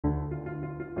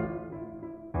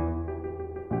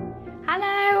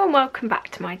and welcome back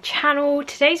to my channel.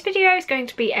 Today's video is going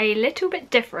to be a little bit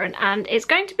different and it's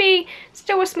going to be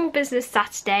still a small business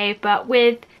Saturday but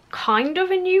with kind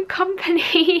of a new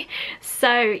company.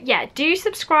 So yeah, do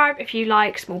subscribe if you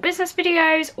like small business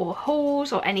videos or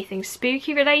hauls or anything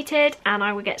spooky related, and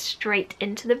I will get straight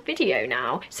into the video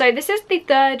now. So this is the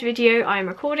third video I'm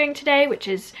recording today, which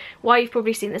is why you've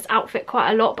probably seen this outfit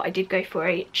quite a lot, but I did go for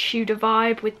a Tudor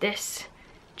vibe with this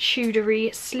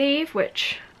Tudory sleeve,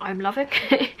 which I'm loving.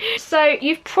 So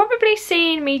you've probably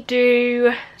seen me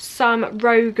do some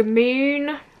Rogue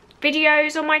Moon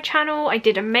videos on my channel. I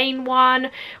did a main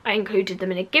one, I included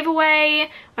them in a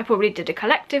giveaway, I probably did a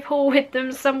collective haul with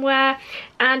them somewhere,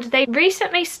 and they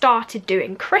recently started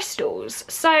doing crystals.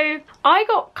 So I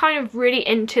got kind of really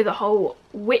into the whole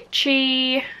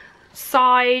witchy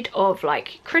side of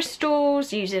like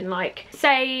crystals, using like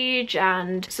sage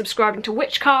and subscribing to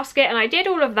Witch Casket, and I did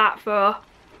all of that for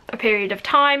a period of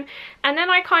time, and then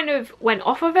I kind of went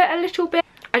off of it a little bit.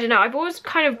 I don't know, I've always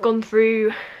kind of gone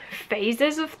through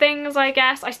phases of things, I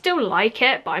guess. I still like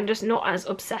it, but I'm just not as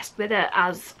obsessed with it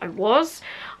as I was.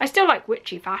 I still like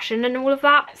witchy fashion and all of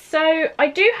that. So I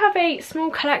do have a small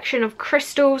collection of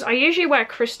crystals. I usually wear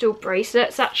crystal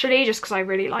bracelets actually, just because I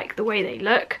really like the way they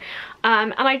look.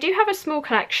 And I do have a small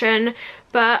collection,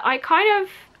 but I kind of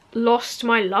lost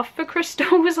my love for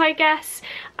crystals, I guess.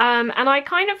 And I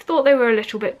kind of thought they were a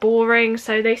little bit boring,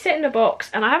 so they sit in a box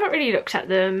and I haven't really looked at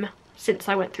them since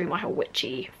I went through my whole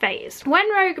witchy phase. When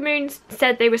Rogue Moon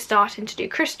said they were starting to do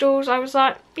crystals, I was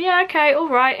like, yeah, okay, all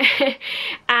right.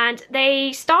 And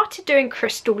they started doing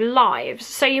crystal lives.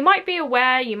 So you might be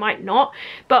aware, you might not,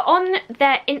 but on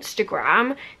their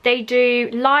Instagram, they do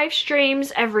live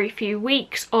streams every few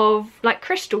weeks of like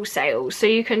crystal sales. So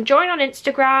you can join on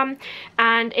Instagram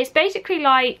and it's basically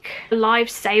like a live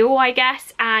sale, I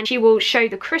guess. And she will show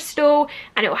the crystal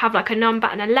and it will have like a number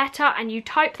and a letter, and you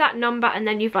type that number and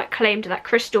then you've like claimed that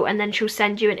crystal, and then she'll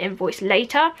send you an invoice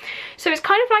later. So it's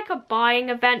kind of like a buying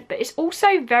event, but it's also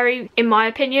very, in my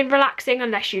opinion, relaxing,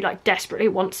 unless you like desperately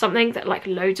want something that like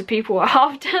loads of people are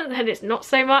after, then it's not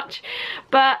so much.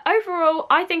 But overall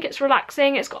I think it's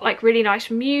relaxing. It's got like really nice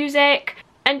music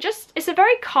and just it's a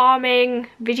very calming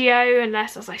video,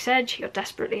 unless, as I said, you're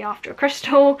desperately after a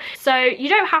crystal. So you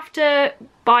don't have to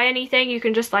buy anything, you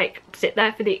can just like sit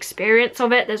there for the experience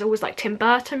of it. There's always like Tim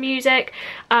Burton music.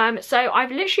 So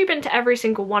I've literally been to every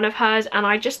single one of hers and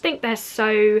I just think they're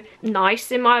so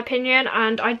nice in my opinion,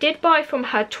 and I did buy from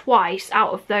her twice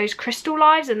out of those crystal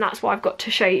lives, and that's what I've got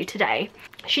to show you today.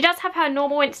 She does have her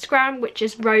normal Instagram, which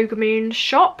is Rogue Moon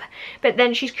Shop, but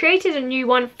then she's created a new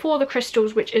one for the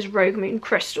crystals, which is Rogue Moon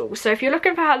Crystals. So if you're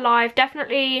looking for her live,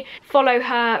 definitely follow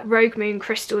her Rogue Moon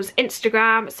Crystals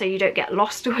Instagram so you don't get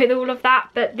lost with all of that.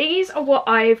 But these are what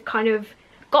I've kind of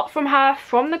got from her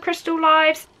from the crystal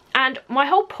lives. And my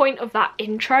whole point of that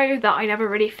intro that I never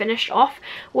really finished off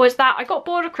was that I got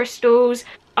bored of crystals.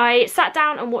 I sat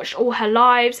down and watched all her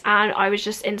lives and I was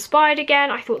just inspired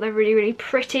again. I thought they're really, really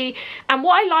pretty. And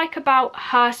what I like about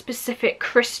her specific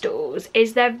crystals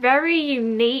is they're very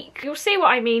unique. You'll see what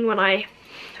I mean when I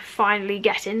finally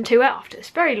get into it after this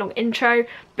very long intro,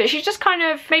 but she just kind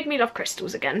of made me love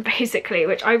crystals again basically,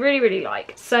 which I really, really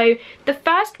like. So the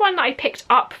first one that I picked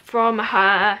up from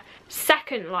her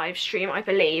second live stream, I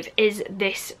believe, is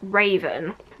this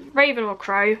raven or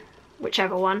crow,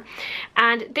 whichever one,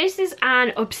 and this is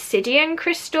an obsidian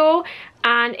crystal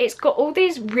and it's got all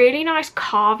these really nice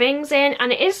carvings in,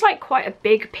 and it is like quite a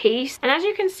big piece, and as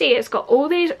you can see it's got all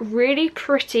these really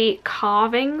pretty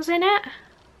carvings in it.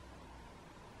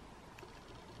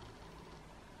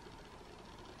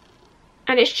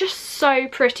 And it's just so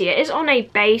pretty. It is on a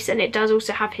base and it does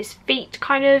also have his feet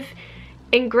kind of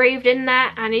engraved in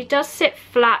there, and it does sit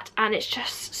flat and it's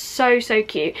just so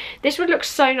cute. This would look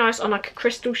so nice on like a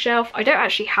crystal shelf. I don't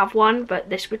actually have one, but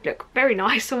this would look very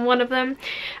nice on one of them.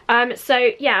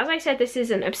 So yeah, as I said, this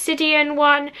is an obsidian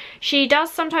one. She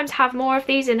does sometimes have more of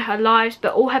these in her lives,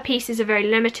 but all her pieces are very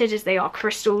limited as they are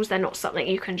crystals. They're not something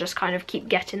you can just kind of keep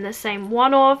getting the same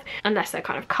one of unless they're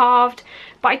kind of carved.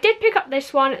 But I did pick up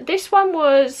this one. This one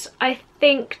was, I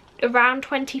think, around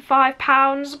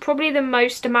 £25, probably the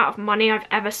most amount of money I've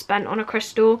ever spent on a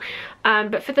crystal,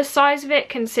 but for the size of it,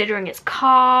 considering it's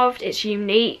carved, it's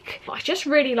unique, I just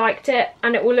really liked it,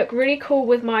 and it will look really cool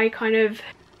with my kind of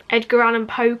Edgar Allan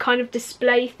Poe kind of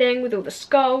display thing with all the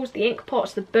skulls, the ink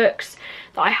pots, the books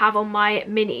that I have on my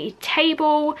mini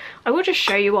table. I will just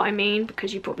show you what I mean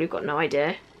because you probably got no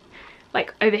idea.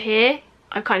 Like over here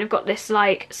I've kind of got this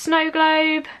like snow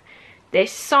globe,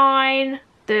 this sign,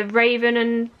 the raven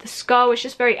and the skull is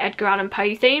just very Edgar Allan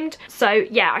Poe themed. So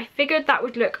yeah, I figured that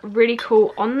would look really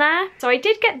cool on there. So I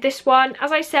did get this one.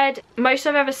 As I said, most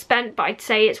I've ever spent, but I'd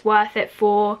say it's worth it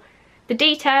for the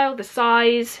detail, the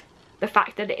size, the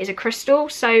fact that it is a crystal.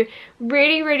 So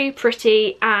really, really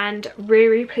pretty and really,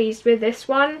 really pleased with this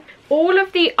one. All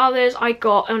of the others I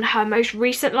got on her most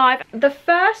recent live. The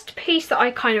first piece that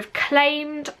I kind of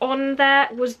claimed on there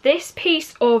was this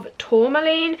piece of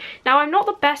tourmaline. Now I'm not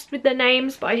the best with the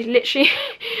names, but I literally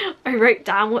I wrote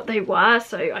down what they were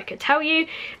so I could tell you.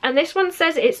 And this one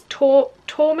says it's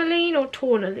tourmaline or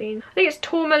tourmaline. I think it's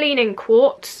tourmaline in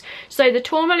quartz. So the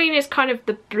tourmaline is kind of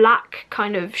the black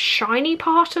kind of shiny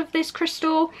part of this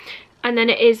crystal, and then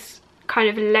it is kind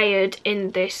of layered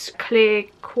in this clear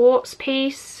quartz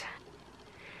piece.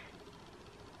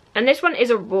 And this one is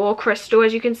a raw crystal.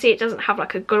 As you can see, it doesn't have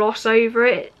like a gloss over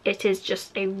it. It is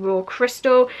just a raw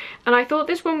crystal. And I thought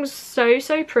this one was so,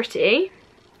 so pretty.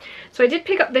 So I did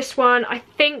pick up this one. I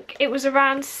think it was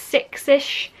around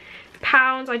 £6-ish.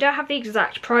 I don't have the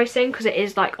exact pricing because it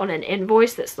is like on an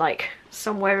invoice that's like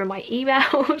somewhere in my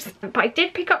emails. But I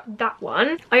did pick up that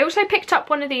one. I also picked up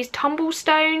one of these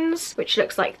tombstones, which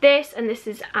looks like this. And this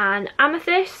is an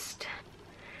amethyst.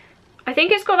 I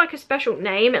think it's got like a special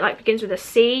name. It like begins with a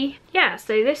C. Yeah,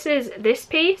 so this is this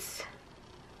piece.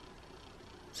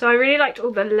 So I really liked all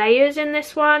the layers in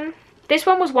this one. This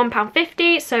one was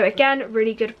 £1.50, so again,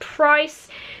 really good price.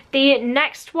 The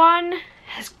next one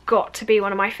has got to be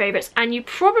one of my favourites, and you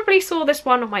probably saw this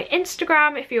one on my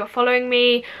Instagram if you are following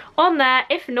me on there.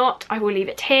 If not, I will leave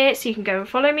it here so you can go and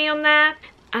follow me on there.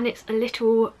 And it's a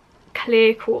little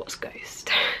clear quartz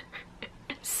ghost.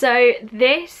 So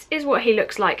this is what he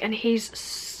looks like, and he's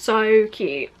so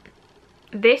cute.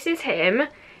 This is him.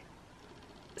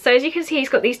 So as you can see, he's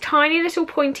got these tiny little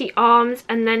pointy arms,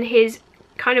 and then his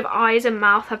kind of eyes and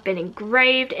mouth have been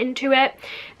engraved into it.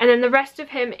 And then the rest of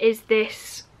him is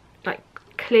this like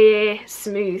clear,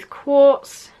 smooth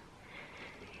quartz.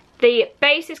 The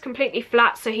base is completely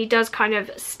flat, so he does kind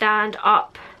of stand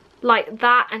up like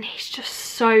that, and he's just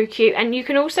so cute. And you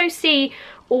can also see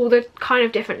all the kind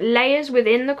of different layers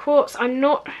within the quartz. I'm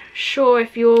not sure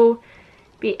if you'll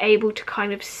be able to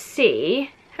kind of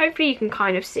see. Hopefully you can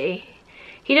kind of see.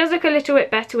 He does look a little bit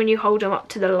better when you hold him up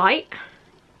to the light.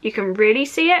 You can really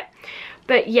see it.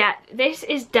 But yeah, this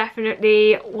is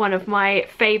definitely one of my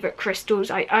favourite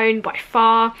crystals I own by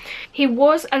far. He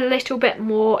was a little bit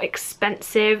more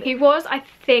expensive. He was, I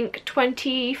think,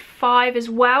 25 as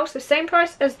well. So same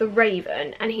price as the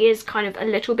Raven, and he is kind of a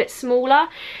little bit smaller.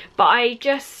 But I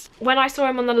just, when I saw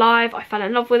him on the live, I fell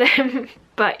in love with him.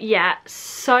 But yeah,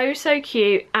 so, so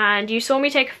cute. And you saw me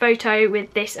take a photo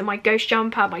with this and my ghost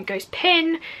jumper, my ghost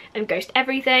pin, and ghost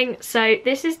everything. So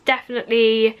this is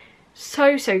definitely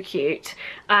so, so cute.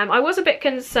 I was a bit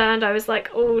concerned. I was like,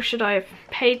 oh, should I have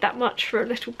paid that much for a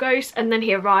little ghost? And then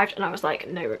he arrived and I was like,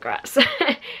 no regrets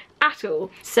at all.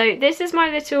 So this is my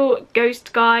little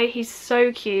ghost guy. He's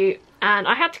so cute. And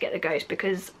I had to get the ghost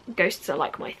because ghosts are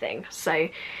like my thing. So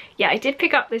yeah, I did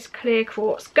pick up this clear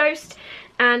quartz ghost.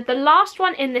 And the last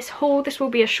one in this haul, this will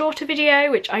be a shorter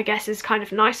video, which I guess is kind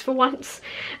of nice for once.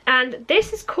 And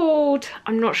this is called,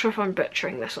 I'm not sure if I'm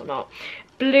butchering this or not,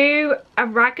 Blue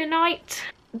Aragonite.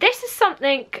 This is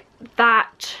something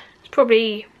that is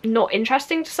probably not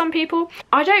interesting to some people.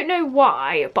 I don't know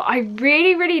why, but I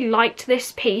really, really liked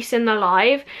this piece in the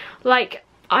live. Like,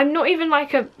 I'm not even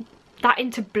like that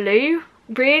into blue,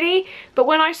 really, but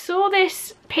when I saw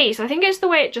this piece, I think it's the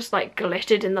way it just like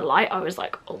glittered in the light, I was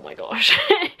like, oh my gosh.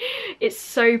 It's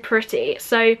so pretty.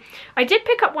 So I did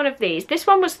pick up one of these. This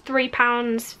one was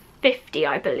 £3.50,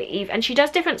 I believe, and she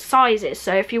does different sizes.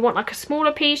 So if you want like a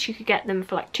smaller piece, you could get them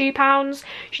for like £2.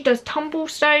 She does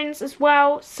tombstones as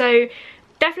well, so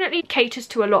definitely caters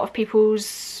to a lot of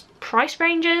people's price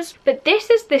ranges. But this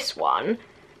is this one,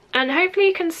 and hopefully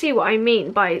you can see what I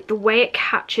mean by the way it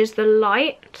catches the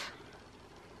light.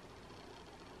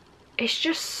 It's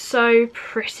just so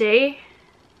pretty.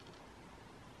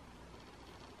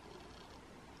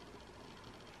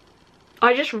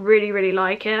 I just really, really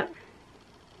like it.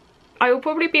 I will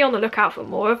probably be on the lookout for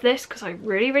more of this because I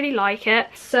really, really like it.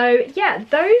 So yeah,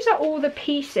 those are all the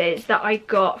pieces that I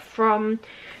got from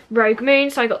Rogue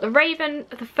Moon. So I got the Raven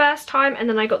the first time, and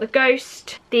then I got the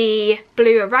Ghost, the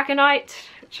Blue Aragonite,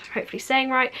 which I'm hopefully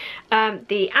saying right,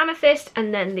 the Amethyst,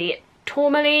 and then the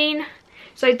Tourmaline.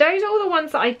 So those are all the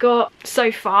ones that I got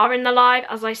so far in the live.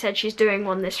 As I said, she's doing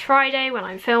one this Friday when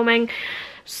I'm filming.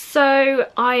 So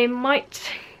I might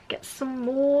get some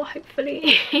more,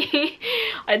 hopefully.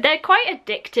 They're quite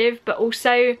addictive, but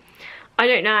also, I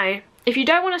don't know. If you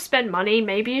don't want to spend money,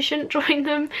 maybe you shouldn't join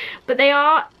them, but they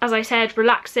are, as I said,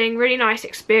 relaxing, really nice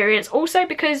experience. Also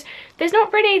because there's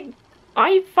not really,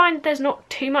 I find there's not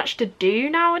too much to do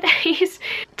nowadays.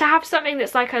 To have something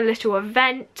that's like a little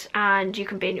event and you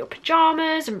can be in your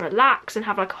pajamas and relax and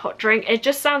have like a hot drink, it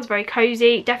just sounds very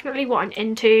cozy. Definitely what I'm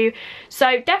into.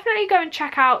 So definitely go and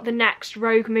check out the next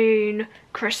Rogue Moon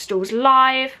Crystals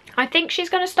live. I think she's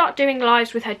going to start doing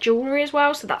lives with her jewellery as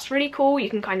well, so that's really cool. You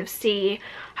can kind of see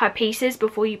her pieces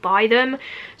before you buy them.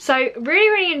 So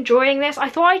really enjoying this. I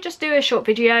thought I'd just do a short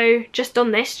video just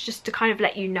on this, just to kind of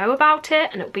let you know about it,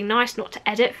 and it would be nice not to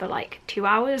edit for like 2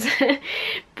 hours.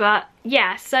 But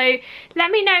yeah, so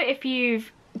let me know if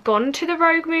you've gone to the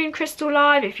Rogue Moon Crystal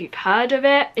live, if you've heard of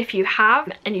it. If you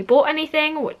have and you bought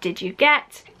anything, what did you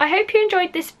get? I hope you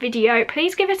enjoyed this video.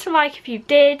 Please give it a like if you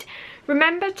did.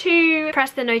 Remember to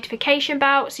press the notification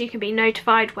bell so you can be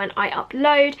notified when I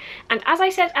upload. And as I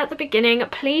said at the beginning,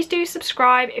 please do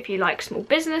subscribe if you like small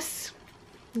business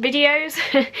videos.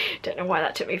 Don't know why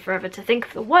that took me forever to think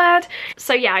of the word.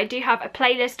 So yeah, I do have a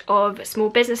playlist of small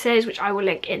businesses which I will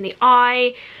link in the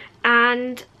eye.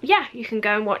 And yeah, you can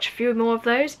go and watch a few more of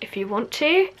those if you want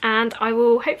to. And I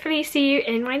will hopefully see you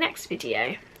in my next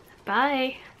video.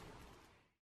 Bye.